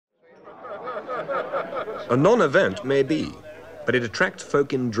A non-event may be, but it attracts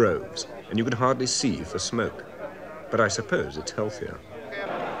folk in droves, and you can hardly see for smoke. But I suppose it's healthier.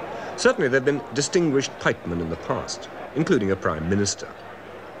 Certainly there have been distinguished pipemen in the past, including a Prime Minister.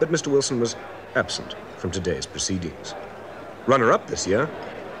 But Mr. Wilson was absent from today's proceedings. Runner-up this year,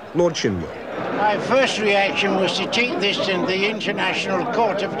 Lord Shinwell. My first reaction was to take this to the International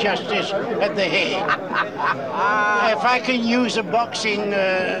Court of Justice at The Hague. If I can use a boxing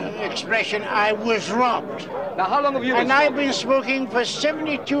expression, I was robbed. Now, how long have you been And I've been smoking for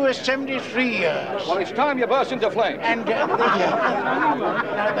 72 or 73 years. Well, it's time you burst into flames. And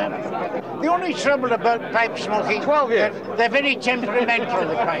the only trouble about pipe smoking, 12 years. They're very temperamental,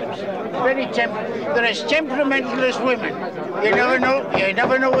 the pipes. Very They're as temperamental as women. You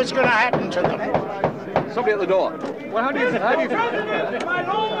never know what's going to happen to them. Somebody at the door. Well, how do you...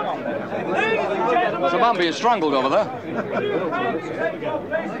 There's a man being strangled over there.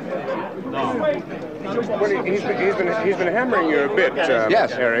 Well, he's been hammering you a bit,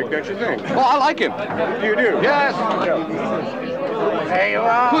 yes. Eric, don't you think? Oh, I like him. You do? Yes. There you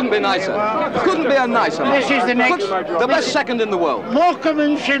are. Couldn't be nicer. Couldn't be a nicer man. This is the next... The best second in the world. Morecambe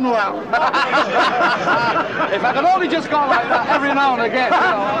and Shinwell. If I could only just go like that every now and again.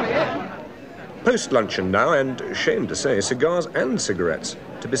 Post-luncheon now, and shame to say, cigars and cigarettes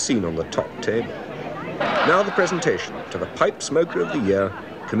to be seen on the top table. Now the presentation to the Pipe Smoker of the Year,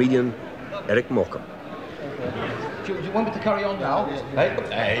 comedian Eric Morecambe. Do you want me to carry on now?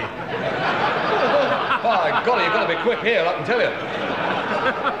 Hey. By golly, you've got to be quick here, I can tell you.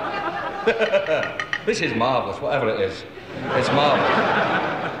 This is marvellous, whatever it is. It's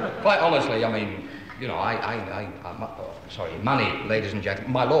marvellous. Quite honestly, I mean, you know, Manny, ladies and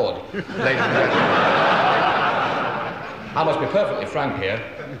gentlemen, my lord, ladies and gentlemen. I must be perfectly frank here,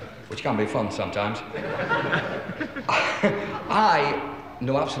 which can be fun sometimes. I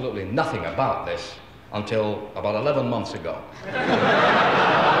knew absolutely nothing about this until about 11 months ago.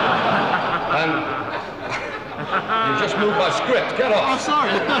 And you just moved my script, get off. Oh,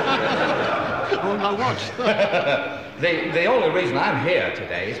 sorry. On my watch. The only reason I'm here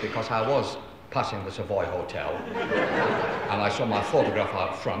today is because I was passing the Savoy Hotel, and I saw my photograph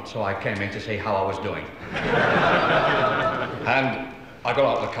out front, so I came in to see how I was doing. And I got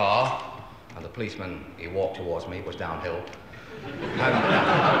out of the car, and the policeman, he walked towards me, it was downhill. And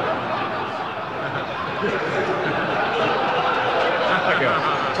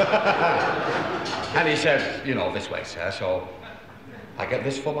and he said, you know, this way, sir, so I get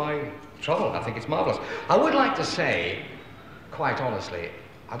this for my trouble. I think it's marvellous. I would like to say, quite honestly,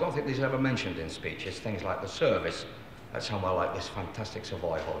 I don't think these are ever mentioned in speeches, things like the service at somewhere like this fantastic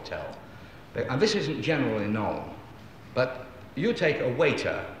Savoy Hotel. And this isn't generally known, but you take a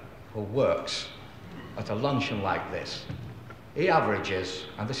waiter who works at a luncheon like this, he averages,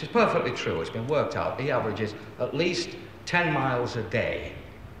 and this is perfectly true, it's been worked out, he averages at least 10 miles a day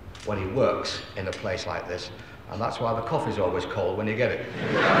when he works in a place like this, and that's why the coffee's always cold when you get it.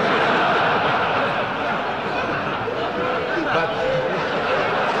 But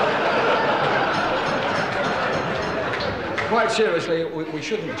quite seriously, we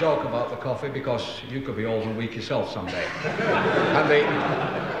shouldn't joke about the coffee because you could be old and weak yourself someday. And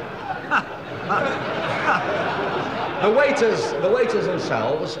the waiters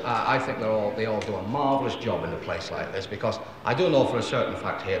themselves, I think they all do a marvellous job in a place like this, because I do know for a certain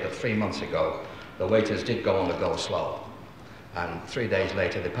fact here that 3 months ago, the waiters did go on the go slow. And 3 days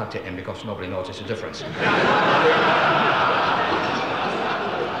later, they packed it in because nobody noticed a difference.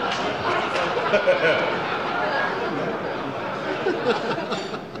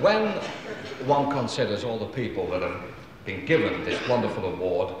 When one considers all the people that have been given this wonderful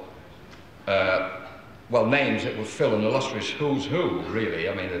award, well, names that would fill an illustrious who's who, really.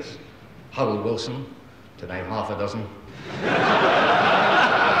 I mean, it's Harold Wilson, to name half a dozen.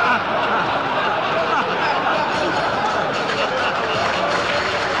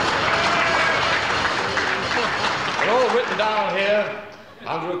 They're all written down here.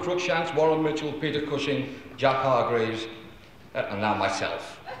 Andrew Cruikshanks, Warren Mitchell, Peter Cushing, Jack Hargreaves, and now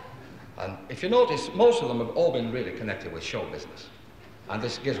myself. And if you notice, most of them have all been really connected with show business. And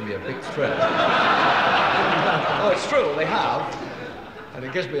this gives me a big thrill. Oh, it's true, they have. And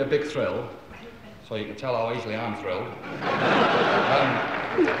it gives me a big thrill. So you can tell how easily I'm thrilled.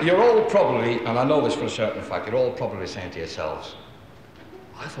 You're all probably, and I know this for a certain fact, you're all probably saying to yourselves,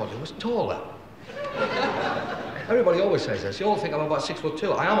 I thought he was taller. Everybody always says this. You all think I'm about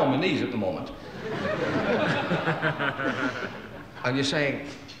 6'2". I am on my knees at the moment. And you're saying,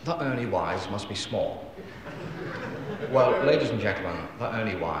 that Ernie Wise must be small. Well, ladies and gentlemen, that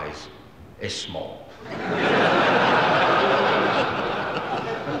Ernie Wise is small.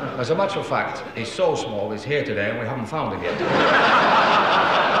 As a matter of fact, he's so small, he's here today and we haven't found him yet.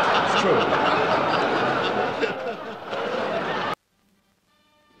 It's true.